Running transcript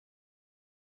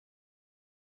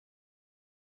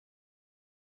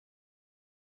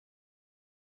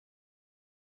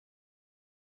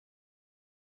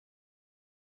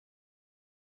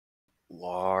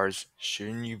Lars,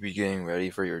 shouldn't you be getting ready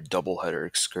for your doubleheader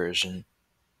excursion?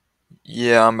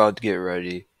 Yeah, I'm about to get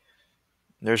ready.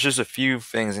 There's just a few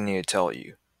things I need to tell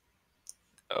you.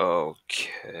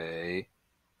 Okay.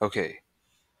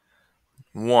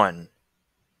 1.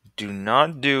 Do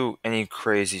not do any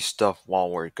crazy stuff while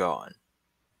we're gone.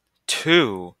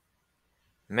 2.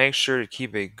 Make sure to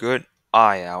keep a good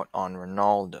eye out on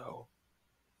Renaldo.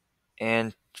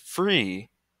 And 3.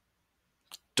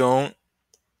 Don't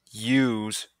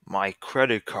use my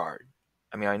credit card.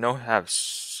 I know I have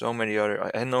so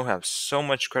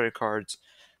much credit cards,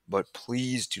 but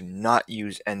please do not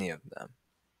use any of them.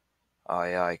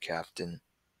 Aye, aye, Captain.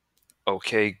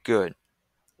 Okay, good.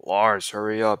 Lars,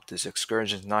 hurry up. This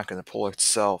excursion's not gonna pull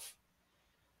itself.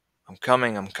 I'm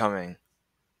coming.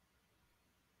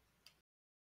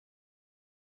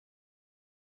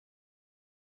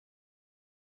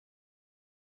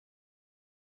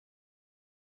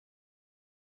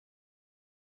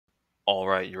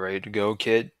 Alright, you ready to go,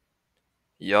 kid?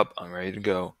 Yup, I'm ready to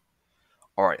go.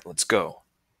 Alright, let's go.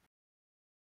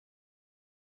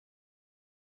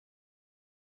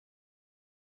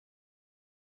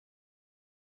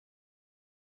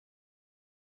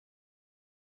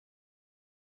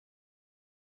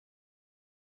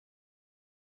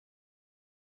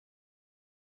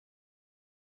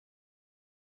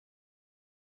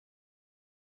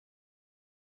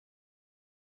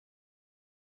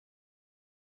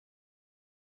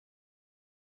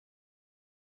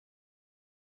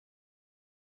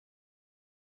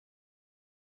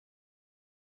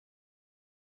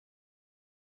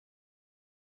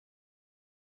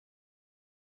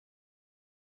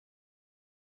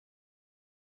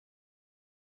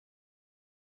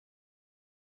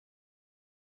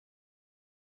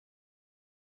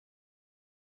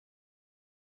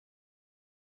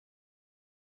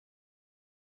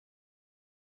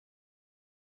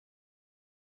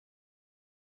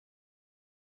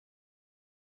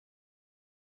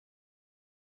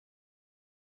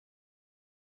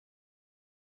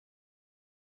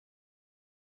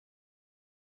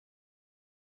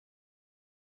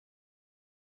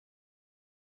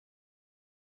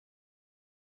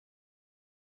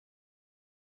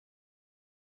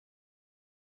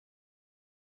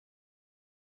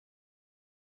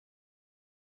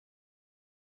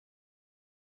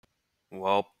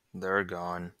 Well, they're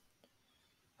gone.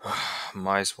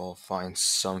 Might as well find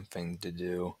something to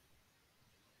do.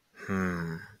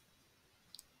 Don't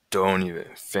even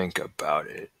think about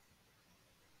it.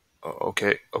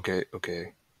 Okay.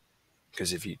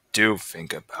 Because if you do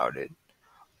think about it,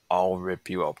 I'll rip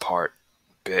you apart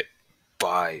bit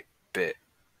by bit.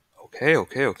 Okay.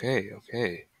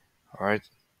 Alright.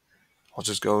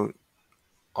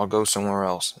 I'll go somewhere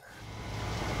else.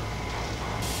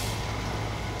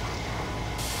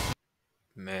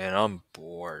 Man, I'm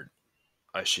bored.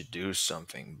 I should do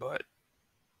something, but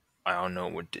I don't know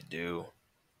what to do.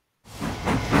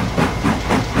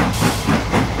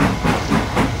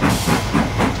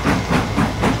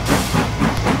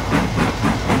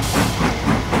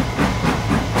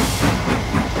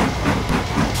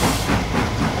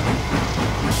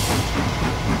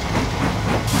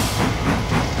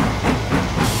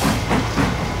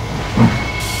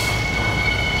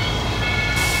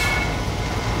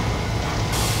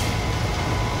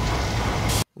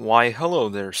 Why, hello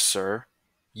there, sir.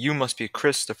 You must be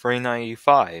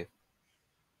Christopher95.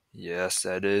 Yes,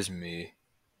 that is me.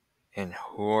 And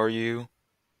who are you?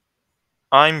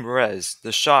 I'm Rez,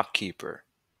 the shopkeeper.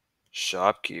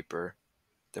 Shopkeeper?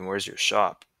 Then where's your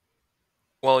shop?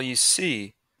 Well, you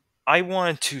see, I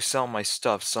wanted to sell my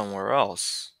stuff somewhere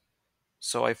else,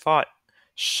 so I thought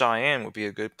Cheyenne would be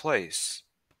a good place.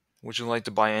 Would you like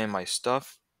to buy any of my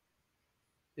stuff?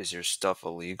 Is your stuff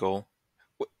illegal?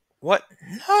 What?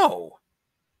 No!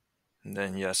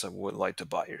 Then yes, I would like to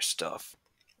buy your stuff.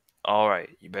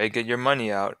 Alright, you better get your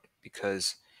money out,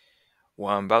 because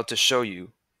what I'm about to show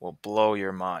you will blow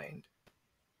your mind.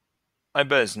 I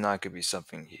bet it's not gonna be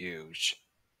something huge.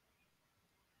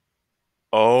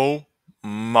 Oh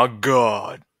my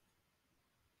god!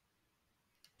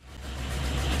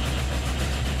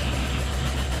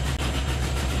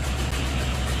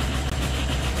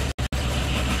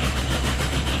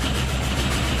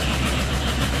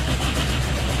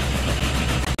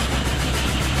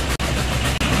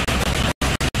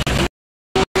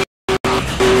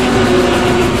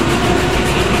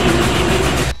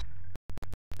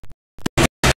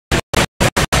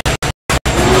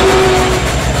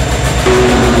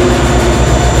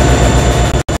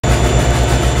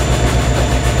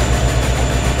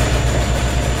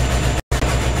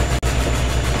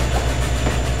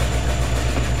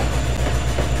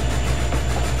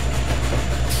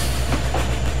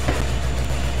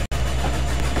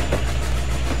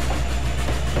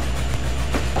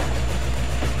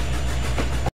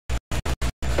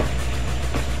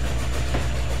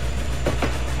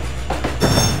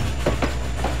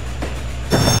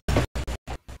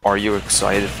 Are you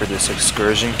excited for this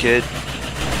excursion, kid?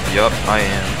 Yup, I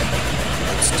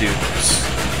am. Let's do this.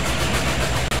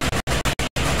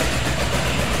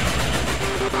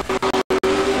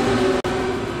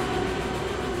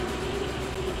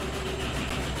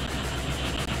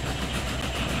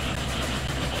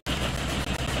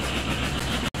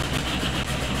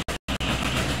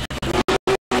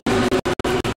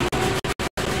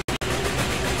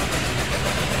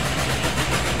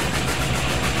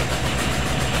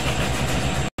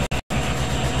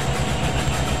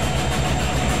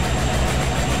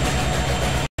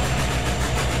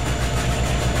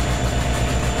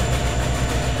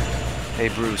 Hey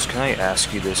Bruce, can I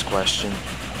ask you this question?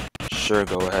 Sure,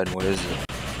 go ahead, what is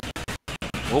it?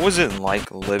 What was it like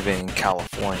living in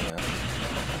California?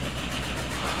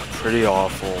 Pretty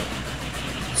awful.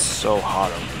 It's so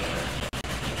hot over there.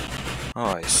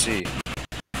 Oh, I see.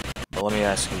 But let me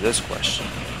ask you this question.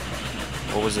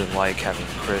 What was it like having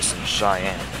Chris and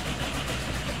Cheyenne?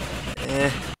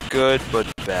 Good, but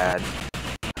bad.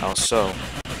 How so?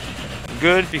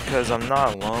 Good because I'm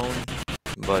not alone,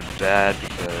 but bad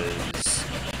because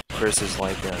Chris is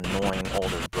like an annoying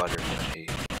older brother to me.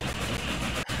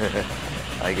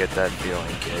 I get that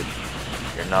feeling, kid.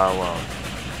 You're not alone.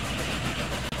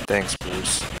 Thanks,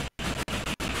 Bruce.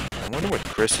 I wonder what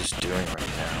Chris is doing right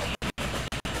now.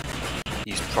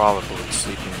 He's probably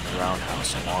sleeping in the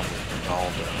roundhouse along with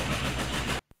Renaldo.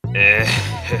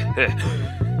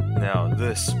 Now,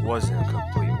 this wasn't a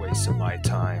complete waste of my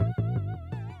time.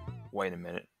 Wait a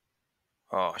minute.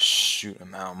 Oh, shoot,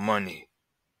 I'm out of money.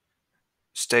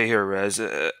 Stay here, Rez.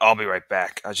 I'll be right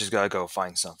back. I just gotta go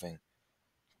find something.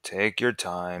 Take your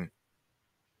time.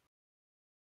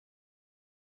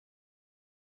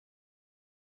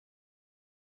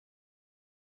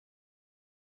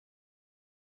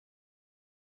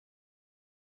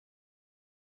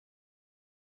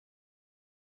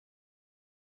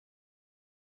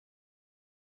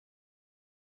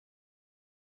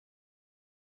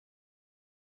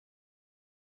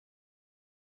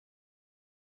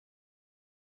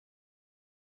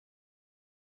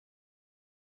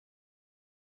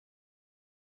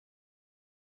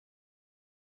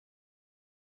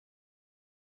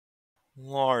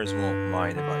 Lars won't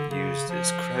mind if I use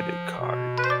this credit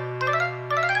card.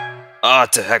 Ah,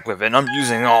 to heck with it. I'm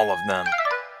using all of them.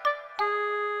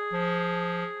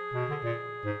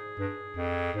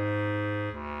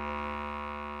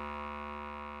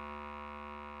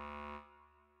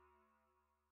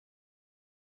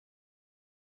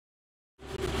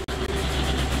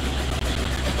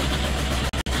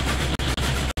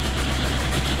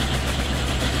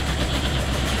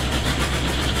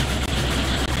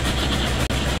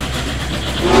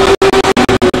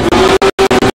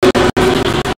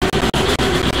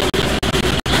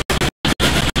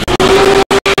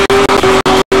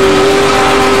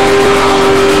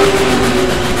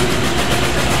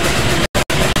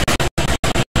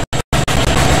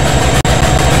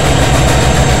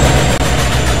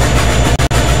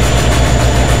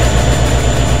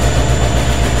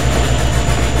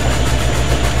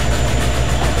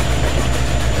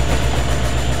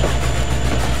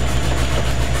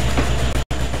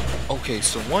 Okay,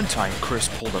 so one time Chris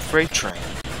pulled a freight train,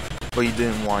 but he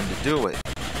didn't want to do it.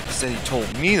 Instead, he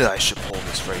told me that I should pull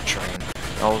this freight train.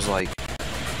 I was like,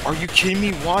 are you kidding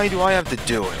me? Why do I have to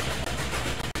do it?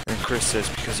 And Chris says,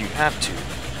 because you have to.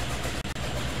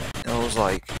 And I was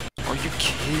like, are you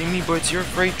kidding me? But it's your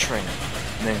freight train.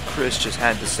 And then Chris just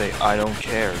had to say, I don't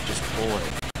care, just pull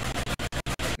it.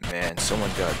 Man,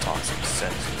 someone's gotta talk some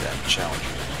sense into that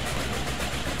challenger.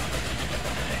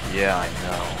 Yeah, I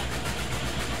know.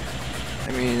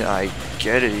 I mean, I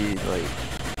get it, he's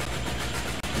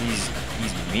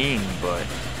mean, but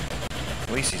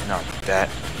at least he's not that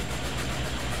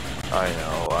mean. I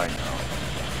know.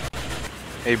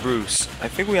 Hey Bruce, I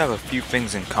think we have a few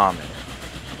things in common.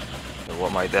 So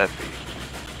what might that be?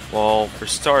 Well, for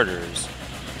starters,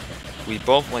 we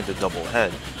both like to double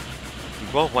head. We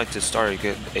both like to start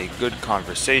a good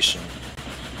conversation.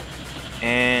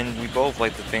 And we both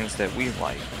like the things that we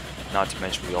like. Not to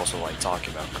mention we also like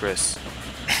talking about Chris.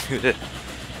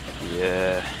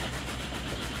 Yeah.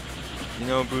 You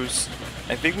know, Bruce,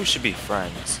 I think we should be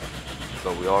friends.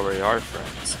 But we already are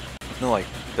friends. No, like,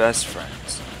 best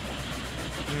friends.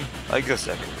 I guess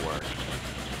that could work.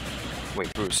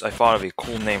 Wait, Bruce, I thought of a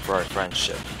cool name for our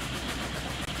friendship.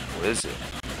 What is it?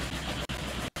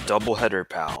 Doubleheader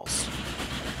Pals.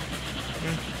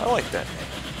 I like that name.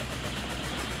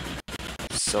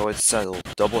 So it's settled.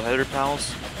 Doubleheader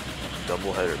Pals?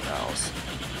 Doubleheader Pals.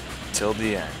 Till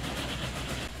the end.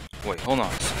 Wait, hold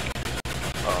on a second.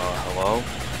 Hello?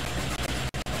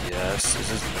 Yes,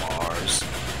 this is Lars.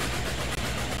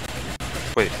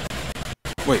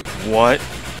 Wait, what?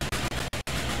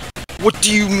 What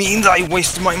do you mean that I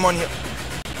wasted my money?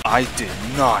 I did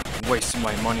not waste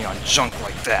my money on junk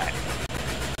like that.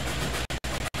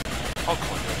 I'll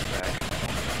call you back.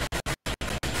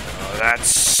 That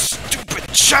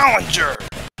stupid challenger!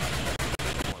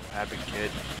 What happened,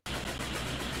 kid?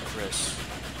 Chris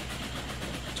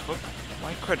took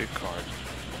my credit card,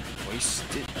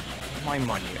 wasted my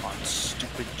money on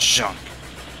stupid junk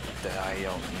that I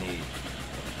don't need.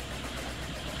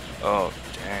 Oh,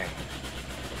 dang.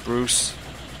 Bruce,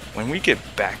 when we get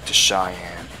back to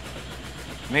Cheyenne,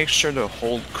 make sure to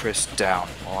hold Chris down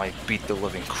while I beat the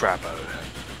living crap out of him.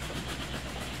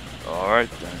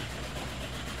 Alright then.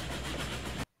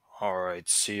 Alright,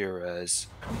 see you, Rez.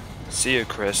 See you,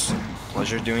 Chris.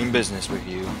 Pleasure doing business with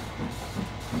you.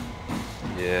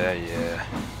 Yeah.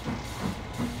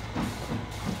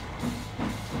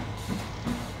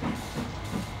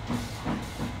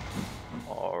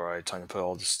 Alright, time to put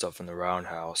all this stuff in the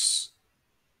roundhouse.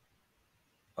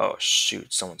 Oh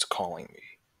shoot, someone's calling me.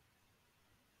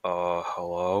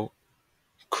 Hello?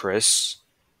 Chris?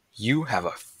 You have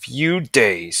a few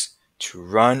days to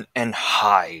run and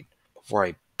hide before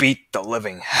I beat the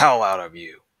living hell out of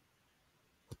you.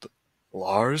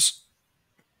 Lars?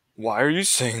 Why are you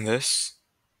saying this?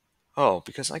 Oh,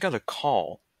 because I got a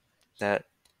call that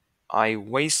I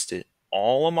wasted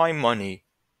all of my money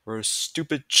for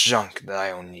stupid junk that I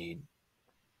don't need.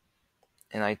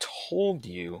 And I told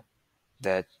you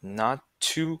that not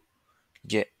to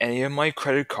get any of my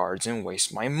credit cards and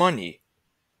waste my money.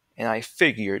 And I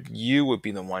figured you would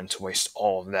be the one to waste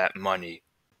all of that money.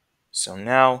 So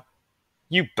now,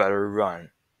 you better run.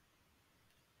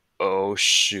 Oh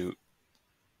shoot.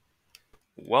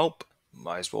 Welp,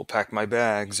 might as well pack my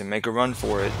bags and make a run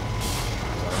for it.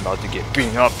 I'm about to get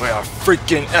beaten up by a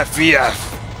freaking FEF.